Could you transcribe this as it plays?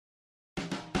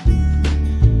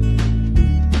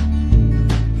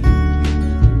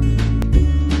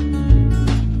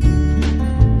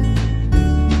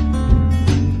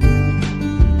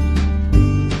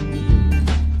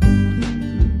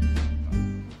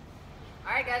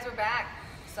Alright guys, we're back.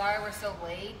 Sorry we're so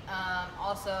late.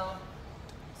 Also,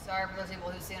 sorry for those people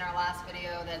who've seen our last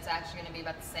video that's actually going to be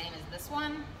about the same as this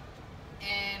one.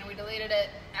 And we deleted it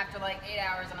after like 8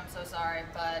 hours and I'm so sorry,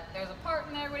 but there's a part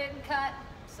in there we didn't cut,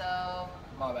 so...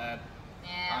 My bad.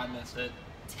 Yeah. I missed it.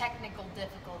 Technical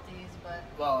difficulties, but...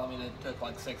 Well, I mean, it took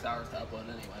like 6 hours to upload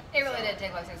anyway. It really did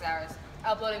take like 6 hours.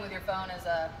 Uploading with your phone is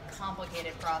a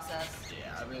complicated process.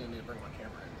 Yeah, I really need to bring my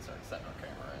camera in and start setting our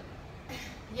camera in.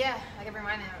 Yeah, I can bring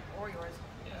mine in, or yours.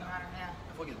 Yeah. Doesn't matter, yeah.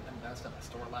 If we could invest in a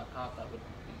store laptop, that would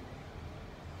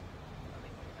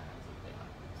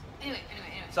be... Anyway.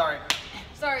 Sorry.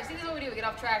 Sorry, see, this is what we do. We get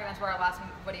off track, and that's where our last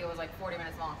video was like 40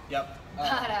 minutes long. Yep.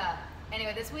 But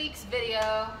anyway, this week's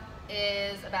video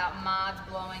is about mods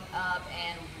blowing up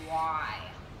and why.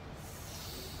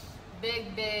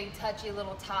 Big, touchy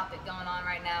little topic going on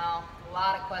right now. A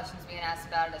lot of questions being asked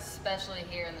about it, especially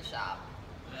here in the shop.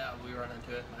 Yeah, we run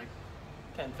into it like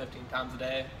 10, 15 times a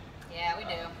day. Yeah, we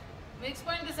do. We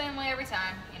explain it the same way every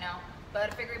time, you know. But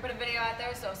I figure we put a video out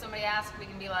there, so if somebody asks, we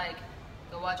can be like,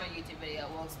 go watch our YouTube video.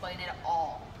 We'll explain it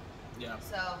all. Yeah.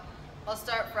 So, let's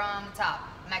start from the top.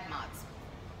 Mech mods.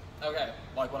 Okay,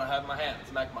 like what I have in my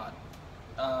hands, mech mod.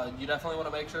 You definitely want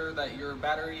to make sure that your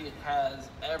battery has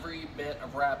every bit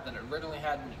of wrap that it originally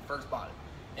had when you first bought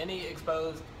it. Any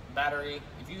exposed battery,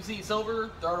 if you see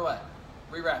silver, throw it away.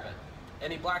 Rewrap it.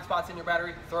 Any black spots in your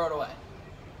battery, throw it away.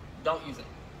 Don't use it.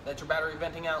 That's your battery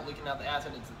venting out, leaking out the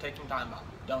acid. It's a ticking time bomb.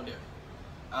 Don't do it.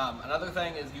 Another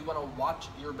thing is you want to watch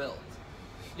your builds.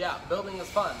 Yeah, building is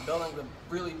fun. Building's a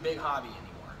really big hobby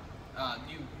anymore.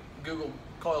 You Google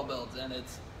coil builds and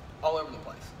it's all over the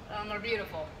place. They're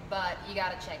beautiful, but you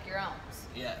gotta check your ohms.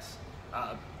 Yes.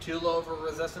 Too low of a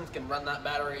resistance can run that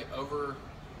battery over,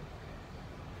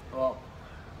 well,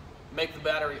 make the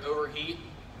battery overheat,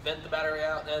 vent the battery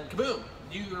out, and kaboom!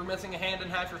 You are missing a hand and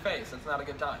half your face. It's not a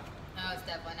good time. No, it's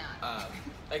definitely not.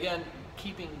 Again,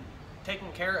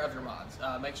 taking care of your mods.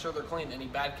 Make sure they're clean. Any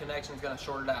bad connection is going to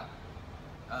short it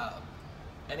out.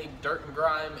 Any dirt and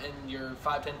grime in your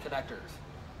 510 connectors,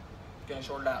 it's going to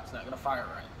short it out. It's not going to fire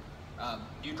right.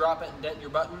 You drop it and dent your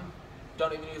button,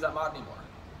 don't even use that mod anymore.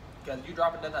 Because you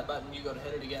drop and dent that button, you go to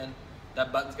hit it again,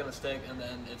 that button's going to stick and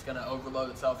then it's going to overload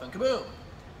itself and kaboom!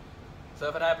 So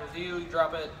if it happens to you, you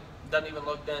drop it, doesn't even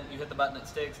look dent, you hit the button, it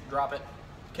sticks, drop it,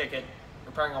 kick it.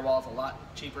 Repairing a wall is a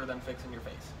lot cheaper than fixing your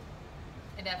face.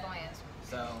 It definitely is.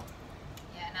 So.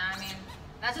 Yeah, no, I mean,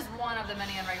 that's just one of the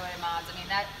many unregulated mods. I mean,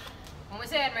 that when we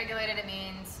say unregulated, it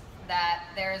means that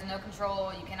there is no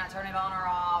control, you cannot turn it on or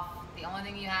off. The only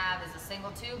thing you have is a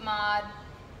single tube mod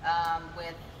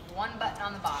with one button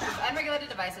on the bottom. So unregulated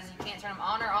devices, you can't turn them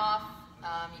on or off,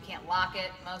 you can't lock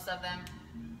it, most of them.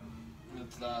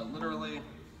 It's literally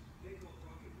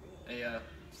a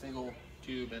single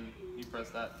tube and you press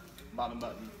that bottom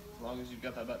button. As long as you've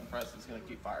got that button pressed, it's going to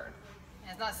keep firing.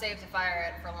 And it's not safe to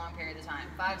fire it for a long period of time.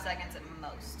 5 seconds at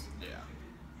most. Yeah.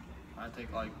 I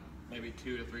take like maybe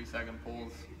 2 to 3 second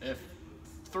pulls, if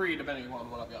 3 depending on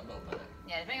what I've got built in it.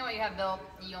 Yeah, depending on what you have built,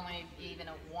 you only need even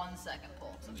a 1 second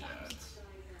pull sometimes.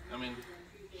 Yeah, I mean,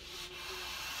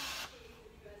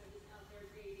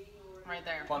 right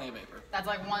there. Plenty of vapor. That's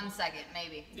like 1 second,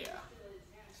 maybe. Yeah.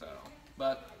 So,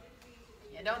 but.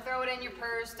 Yeah, don't throw it in your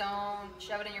purse. Don't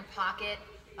shove it in your pocket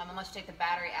unless you take the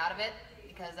battery out of it,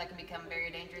 because that can become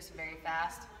very dangerous very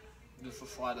fast. Just the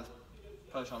slightest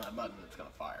push on that button, it's gonna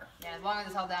fire. Yeah, as long as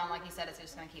it's held down, like you said, it's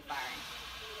just gonna keep firing.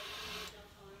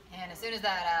 And as soon as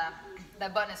that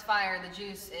that button is fired, the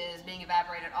juice is being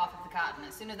evaporated off of the cotton.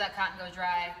 As soon as that cotton goes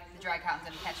dry, the dry cotton's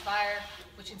gonna catch fire,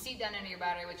 which can seep down into your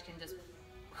battery, which can just.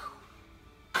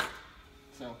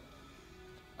 So.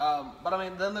 But I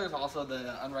mean, then there's also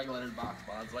the unregulated box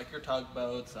mods, like your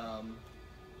tugboats. Let's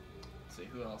see,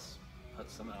 who else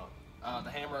puts them out? The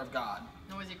Hammer of God.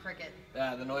 Noisy Cricket.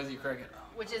 Yeah, the Noisy Cricket.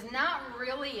 Which is not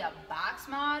really a box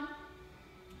mod.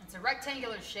 It's a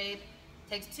rectangular shape.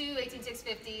 Takes two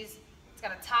 18650s. It's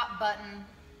got a top button,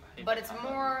 but it's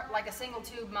more like a single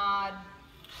tube mod.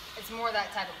 It's more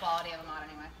that type of quality of a mod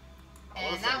anyway.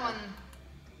 And that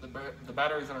one... The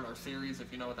batteries in our series,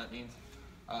 if you know what that means.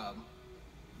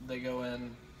 They go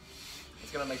in,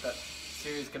 it's going to make that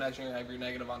series connection. You have your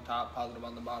negative on top, positive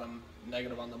on the bottom,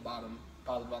 negative on the bottom,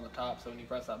 positive on the top. So when you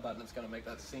press that button, it's going to make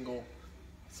that same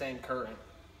current.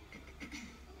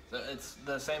 So it's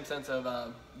the same sense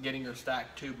of getting your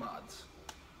stacked tube mods.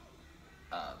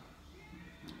 A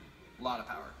lot of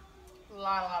power. A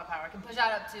lot of power. It can push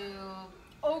out up to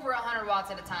over 100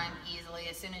 watts at a time easily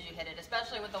as soon as you hit it,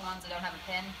 especially with the ones that don't have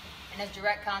a pin and has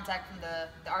direct contact from the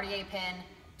RDA pin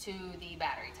to the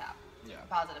battery top. Yeah.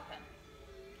 Positive pin.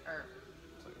 Or,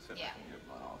 So I can yeah. get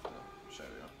mine off to show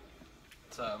you.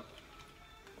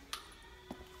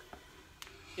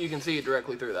 you can see it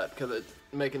directly through that because it's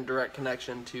making direct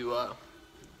connection to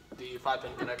the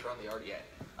 5-pin connector on the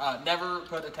RDA. Never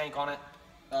put a tank on it.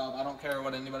 I don't care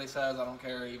what anybody says. I don't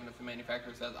care even if the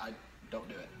manufacturer says. I don't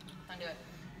do it. Don't do it.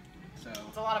 So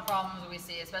it's a lot of problems we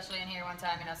see, especially in here. One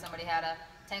time, somebody had a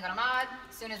tank on a mod.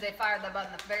 As soon as they fired the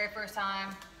button the very first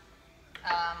time,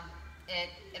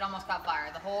 it almost caught fire.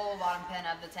 The whole bottom pin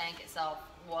of the tank itself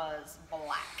was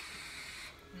black.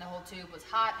 And the whole tube was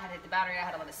hot, had to hit the battery out,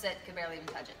 had to let it sit, could barely even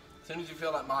touch it. As soon as you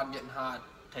feel that mod getting hot,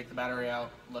 take the battery out,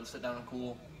 let it sit down and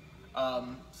cool.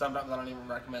 Sometimes I don't even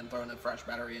recommend throwing a fresh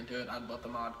battery into it. I'd let the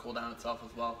mod cool down itself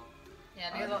as well.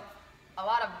 Yeah, because a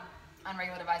lot of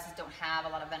unregulated devices don't have a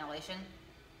lot of ventilation,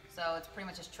 so it's pretty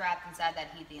much just trapped inside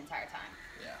that heat the entire time.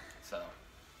 Yeah, so,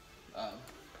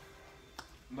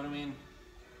 but I mean,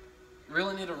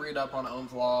 really need to read up on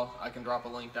Ohm's Law. I can drop a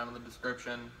link down in the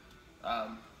description.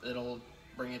 It'll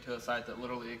bring you to a site that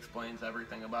literally explains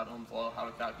everything about Ohm's Law, how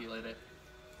to calculate it,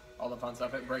 all the fun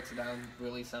stuff. It breaks it down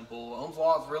really simple. Ohm's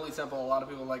Law is really simple. A lot of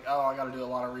people are like, oh, I got to do a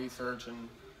lot of research and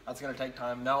that's going to take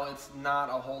time. No, it's not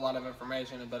a whole lot of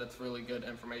information, but it's really good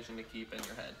information to keep in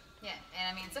your head. Yeah,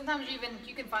 and I mean, sometimes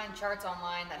you can find charts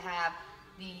online that have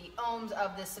the ohms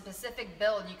of this specific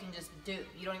build you can just do.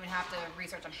 You don't even have to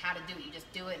research on how to do it. You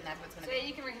just do it, and that's what's going to be. So yeah,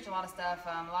 you can research a lot of stuff.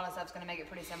 A lot of stuff's going to make it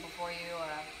pretty simple for you.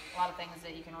 A lot of things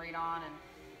that you can read on and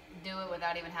do it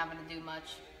without even having to do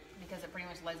much, because it pretty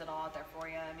much lays it all out there for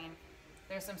you. I mean,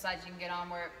 there's some sites you can get on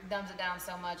where it dumbs it down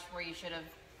so much where you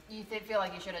feel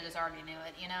like you should have just already knew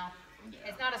it, Yeah.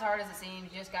 It's not as hard as it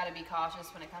seems. You just got to be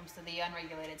cautious when it comes to the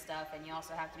unregulated stuff, and you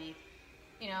also have to be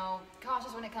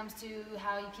cautious when it comes to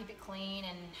how you keep it clean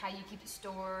and how you keep it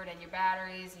stored and your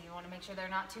batteries, and you want to make sure they're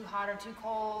not too hot or too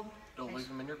cold. Don't leave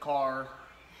them in your car.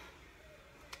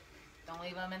 Don't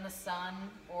leave them in the sun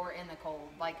or in the cold.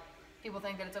 Like, people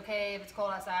think that it's okay if it's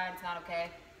cold outside. It's not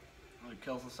okay. It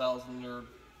kills the cells in your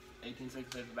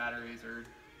 18650 batteries or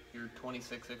your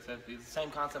 26650. It's the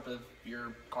same concept of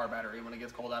your car battery. When it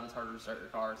gets cold out, it's harder to start your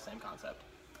car. Same concept.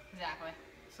 Exactly.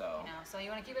 So so you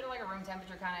want to keep it at like a room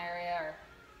temperature kind of area, or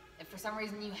if for some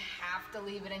reason you have to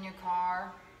leave it in your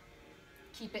car,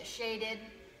 keep it shaded.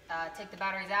 Take the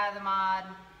batteries out of the mod.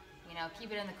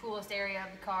 Keep it in the coolest area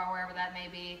of the car, wherever that may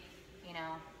be.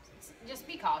 Just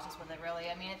be cautious with it, really.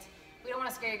 I mean, we don't want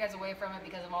to scare you guys away from it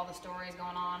because of all the stories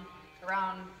going on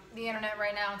around the internet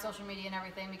right now and social media and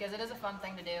everything, because it is a fun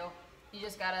thing to do. You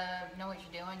just gotta know what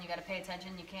you're doing. You gotta pay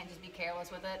attention. You can't just be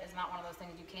careless with it. It's not one of those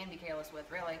things you can be careless with,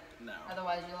 really. No.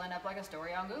 Otherwise, you'll end up like a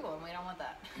story on Google, and we don't want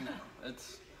that. No,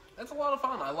 it's a lot of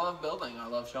fun. I love building. I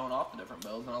love showing off the different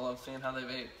builds, and I love seeing how they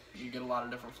vape. You get a lot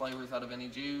of different flavors out of any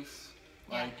juice.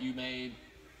 Like you may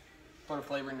put a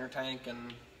flavor in your tank,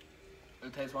 and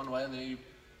it tastes one way, and then you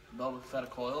build a set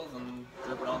of coils and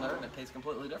drip it on there, and it tastes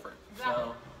completely different.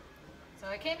 Exactly. So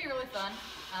it can be really fun.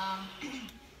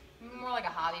 More like a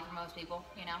hobby for most people,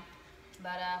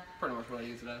 But pretty much what I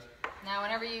use it as. Now,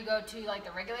 whenever you go to like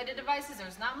the regulated devices,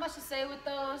 there's not much to say with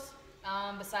those,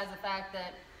 besides the fact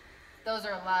that those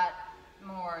are a lot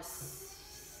more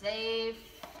safe,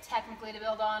 technically, to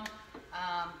build on.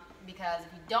 Because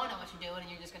if you don't know what you're doing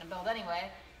and you're just going to build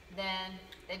anyway, then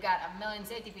they've got a million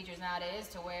safety features nowadays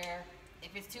to where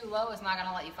if it's too low, it's not going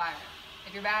to let you fire it.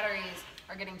 If your batteries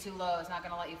are getting too low, it's not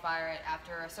going to let you fire it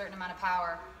after a certain amount of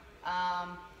power.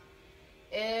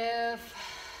 If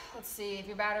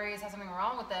your batteries have something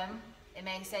wrong with them, it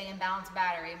may say imbalanced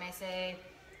battery, it may say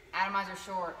atomizer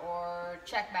short or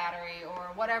check battery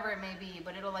or whatever it may be,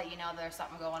 but it'll let you know there's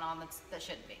something going on that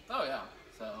shouldn't be. Oh yeah,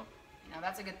 so.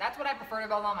 That's what I prefer to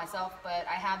build on myself, but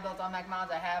I have built on mech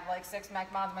mods. I have like 6 mech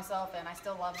mods myself, and I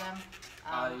still love them.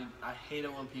 I hate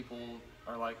it when people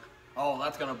are like, oh,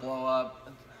 that's gonna blow up.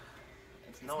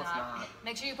 It's not.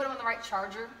 Make sure you put them on the right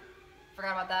charger.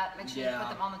 Forgot about that. Make sure you put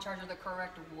them on the charger the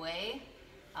correct way.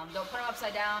 Don't put them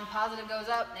upside down. Positive goes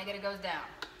up, negative goes down.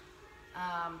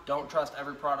 Don't trust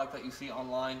every product that you see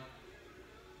online.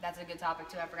 That's a good topic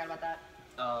too. I forgot about that.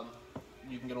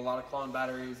 You can get a lot of clone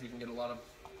batteries. You can get a lot of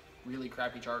really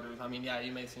crappy chargers. I mean, yeah,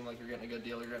 you may seem like you're getting a good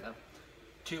deal. You're getting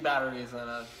 2 batteries and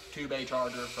a 2-bay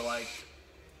charger for like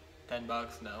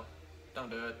 $10. No, don't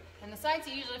do it. And the sites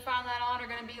you usually find that on are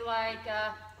going to be like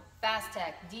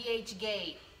Fastech,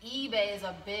 DHgate, eBay is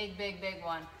a big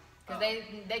one. Because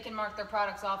they can mark their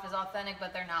products off as authentic,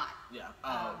 but they're not.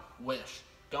 Yeah. Wish.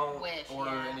 Don't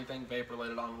order anything vape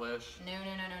related on Wish. No.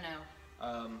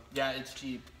 Yeah, it's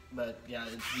cheap, but yeah,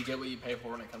 you get what you pay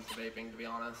for when it comes to vaping, to be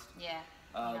honest. Yeah.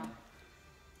 And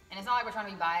it's not like we're trying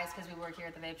to be biased because we work here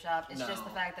at the vape shop. It's just the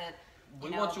fact that we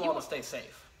want you all to stay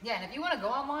safe. Yeah, and if you want to go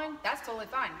online, that's totally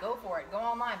fine. Go for it. Go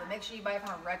online, but make sure you buy it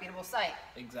from a reputable site.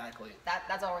 Exactly.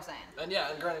 That's all we're saying. And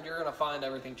yeah, and granted, you're gonna find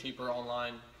everything cheaper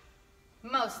online.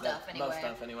 Most stuff, anyway. Most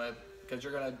stuff, anyway, because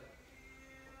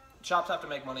shops have to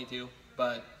make money too.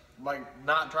 But like,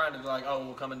 not trying to be like, oh,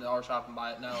 we'll come into our shop and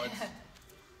buy it. No, it's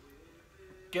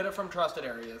get it from trusted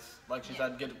areas. Like she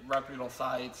said, get reputable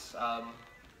sites.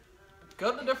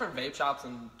 Go to different vape shops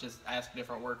and just ask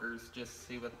different workers, just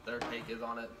see what their take is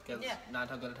on it, because 9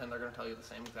 times out of 10 they're going to tell you the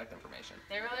same exact information.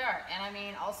 They really are. And I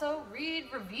mean, also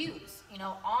read reviews,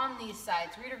 on these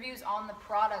sites. Read reviews on the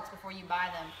products before you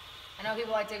buy them. I know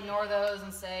people like to ignore those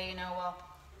and say, well,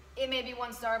 it may be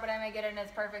 1 star, but I may get it and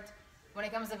it's perfect. When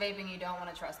it comes to vaping, you don't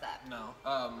want to trust that. No.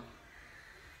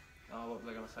 What was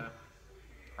I going to say?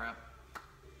 Crap.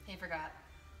 He forgot.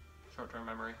 Short-term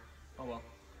memory. Oh well.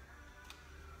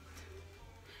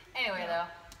 Anyway, though,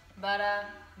 but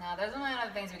no, there's a million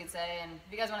other things we could say, and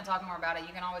if you guys want to talk more about it,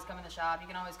 you can always come in the shop. You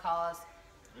can always call us.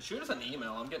 Shoot us an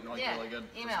email. I'm getting really good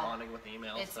responding with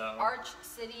emails. It's so.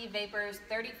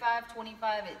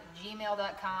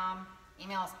 archcityvapors3525@gmail.com.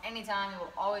 Email us anytime. We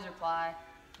will always reply.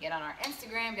 Get on our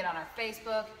Instagram. Get on our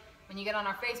Facebook. When you get on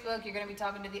our Facebook, you're going to be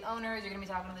talking to the owners. You're going to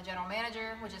be talking to the general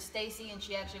manager, which is Stacy, and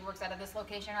she actually works out of this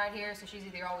location right here. So she's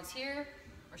either always here,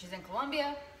 or she's in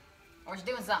Columbia, or she's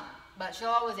doing something. But she'll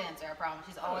always answer, I promise.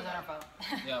 She's always on her phone.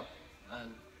 Yep.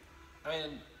 And I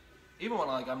mean, even when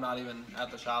I'm not even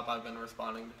at the shop, I've been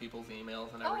responding to people's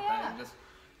emails and everything.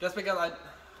 Just because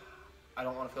I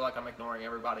don't want to feel like I'm ignoring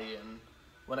everybody. And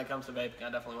when it comes to vaping, I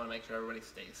definitely want to make sure everybody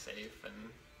stays safe.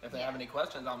 And if they have any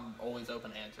questions, I'm always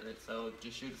open to answer it. So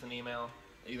just shoot us an email,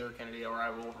 either Kennedy or I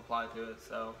will reply to it.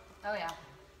 So. Oh yeah.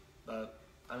 But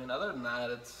I mean, other than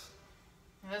that,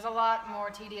 there's a lot more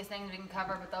tedious things we can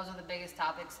cover, but those are the biggest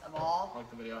topics of all. Like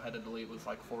the video I had to delete was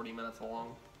like 40 minutes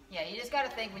long. Yeah, you just got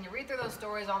to think, when you read through those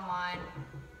stories online,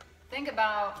 think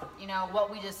about, what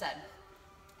we just said.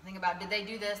 Think about, did they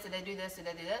do this, did they do this, did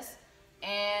they do this?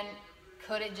 And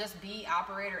could it just be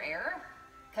operator error?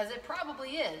 Because it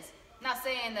probably is. Not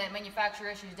saying that manufacturer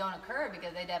issues don't occur,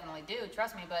 because they definitely do,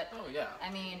 trust me, but oh, yeah.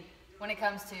 I mean, when it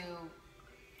comes to,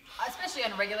 especially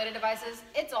unregulated devices,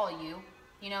 it's all you.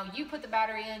 You put the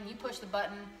battery in, you push the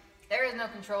button. There is no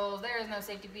controls, there is no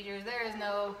safety features, there's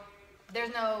no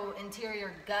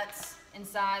interior guts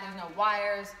inside, there's no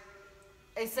wires,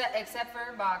 except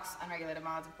for box unregulated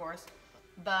mods, of course.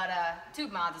 But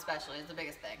tube mods especially is the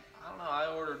biggest thing. I don't know, I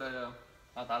ordered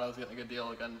I thought I was getting a good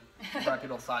deal again,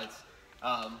 reputable sites,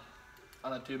 on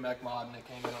a tube mech mod, and it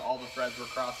came in and all the threads were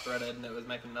cross-threaded, and it was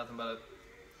making nothing but a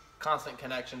constant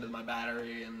connection to my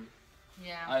battery, and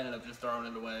I ended up just throwing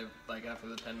it away, like after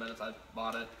the 10 minutes I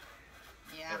bought it.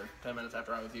 Yeah. Or 10 minutes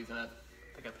after I was using it.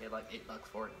 I think I paid like $8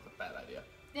 for it. It was a bad idea.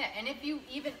 Yeah, and if you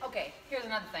here's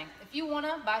another thing. If you want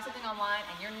to buy something online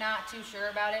and you're not too sure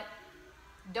about it,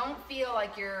 don't feel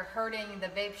like you're hurting the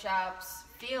vape shop's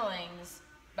feelings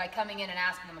by coming in and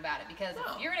asking them about it. Because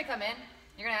if you're going to come in,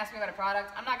 you're going to ask me about a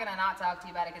product, I'm not going to not talk to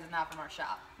you about it because it's not from our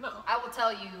shop. No. I will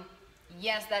tell you,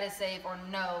 yes, that is safe, or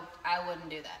no, I wouldn't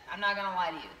do that. I'm not going to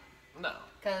lie to you. No.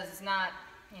 Because it's not,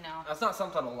 That's not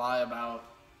something to lie about.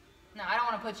 No, I don't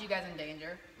want to put you guys in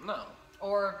danger. No.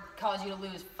 Or cause you to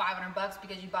lose $500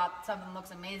 because you bought something that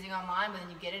looks amazing online, but then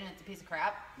you get it and it's a piece of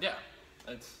crap. Yeah.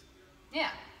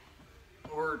 Yeah.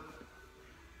 We're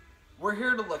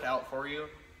here to look out for you.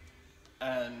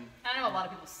 And I know a lot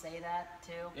of people say that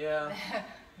too. Yeah.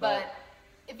 but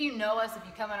if you know us, if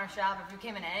you come in our shop, if you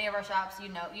came in any of our shops, you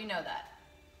know that.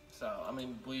 So, I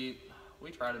mean, we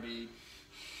try to be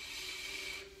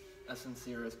as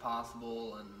sincere as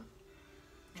possible and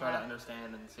try to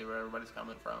understand and see where everybody's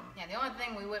coming from. Yeah, the only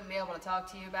thing we wouldn't be able to talk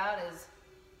to you about is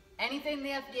anything the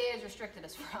FDA has restricted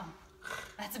us from.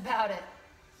 That's about it.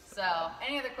 So,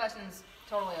 any other questions,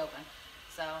 totally open.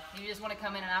 So, if you just want to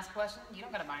come in and ask a question, you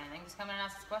don't got to buy anything. Just come in and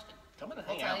ask us a question. Come in and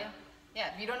we'll hang out. tell you.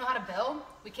 Yeah, if you don't know how to build,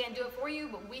 we can't do it for you,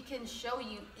 but we can show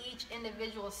you each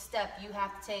individual step you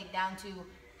have to take down to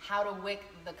how to wick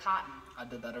the cotton. I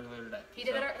did that earlier today. He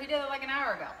did it like an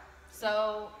hour ago.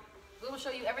 So we will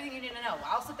show you everything you need to know.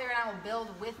 I'll sit there and I will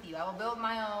build with you. I will build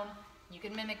my own. You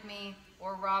can mimic me,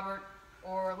 or Robert,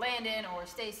 or Landon, or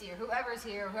Stacy, or whoever's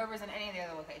here, or whoever's in any of the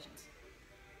other locations.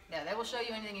 Yeah, they will show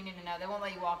you anything you need to know. They won't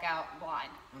let you walk out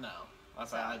blind. No.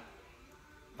 If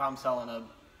I'm selling a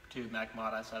tube mech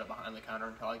mod, I set it behind the counter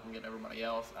until I can get everybody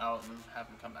else out and have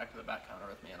them come back to the back counter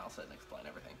with me, and I'll sit and explain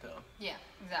everything to them. Yeah,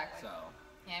 exactly. So.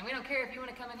 Yeah, and we don't care if you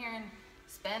want to come in here and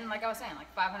spend, like I was saying,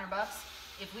 like $500.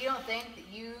 If we don't think that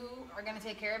you are going to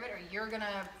take care of it, or you're going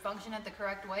to function it the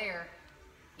correct way, or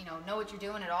know what you're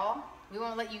doing at all, we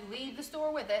won't let you leave the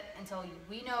store with it until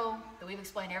we know that we've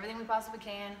explained everything we possibly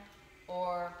can,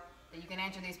 or that you can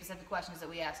answer these specific questions that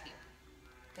we ask you.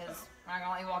 Because we're not going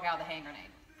to let you walk out with a hand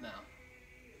grenade. No.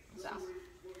 So.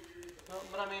 Well,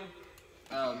 but I mean,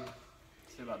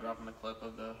 see about dropping a clip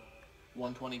of the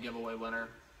 120 giveaway winner.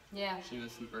 Yeah. She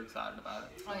was super excited about it.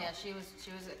 So. Oh yeah, she was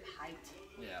hyped.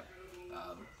 Yeah.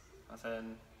 I said,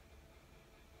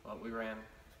 well, we ran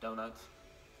donuts.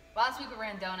 Last week we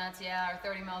ran donuts, yeah, our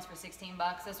 30 mils for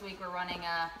 $16. This week we're running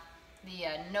the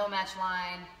no match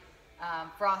line,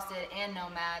 frosted and no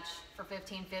match for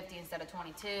 $15.50 instead of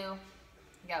 $22.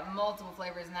 We got multiple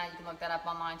flavors in that. You can look that up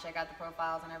online, check out the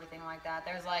profiles and everything like that.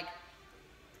 There's like,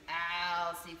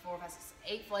 let's see, 4, 5, 6,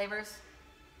 8 flavors,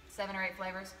 7 or 8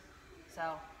 flavors.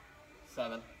 So.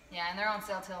 7. Yeah, and they're on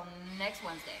sale till next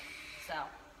Wednesday. So.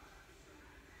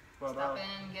 Well, stop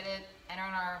in, get it, enter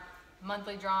in our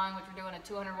monthly drawing, which we're doing a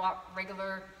 200-watt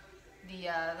regular,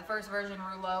 the first version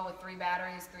Rouleau with 3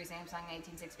 batteries, 3 Samsung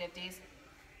 18650s,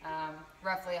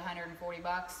 roughly $140.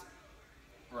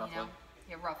 Roughly. You know?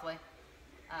 Yeah, roughly.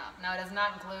 No, it does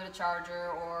not include a charger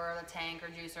or a tank or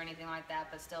juice or anything like that,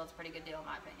 but still, it's a pretty good deal in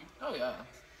my opinion. Oh yeah,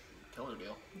 killer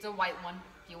deal. It's a white one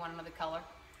if you want another color.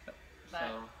 Yep.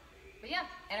 But yeah,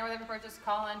 enter with every purchase,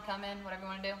 call in, come in, whatever you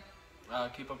want to do.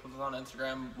 Keep up with us on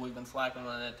Instagram. We've been slacking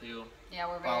on it too. Yeah,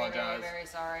 we're very, very, very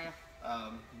sorry.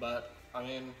 But I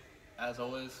mean, as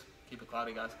always, keep it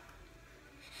cloudy, guys.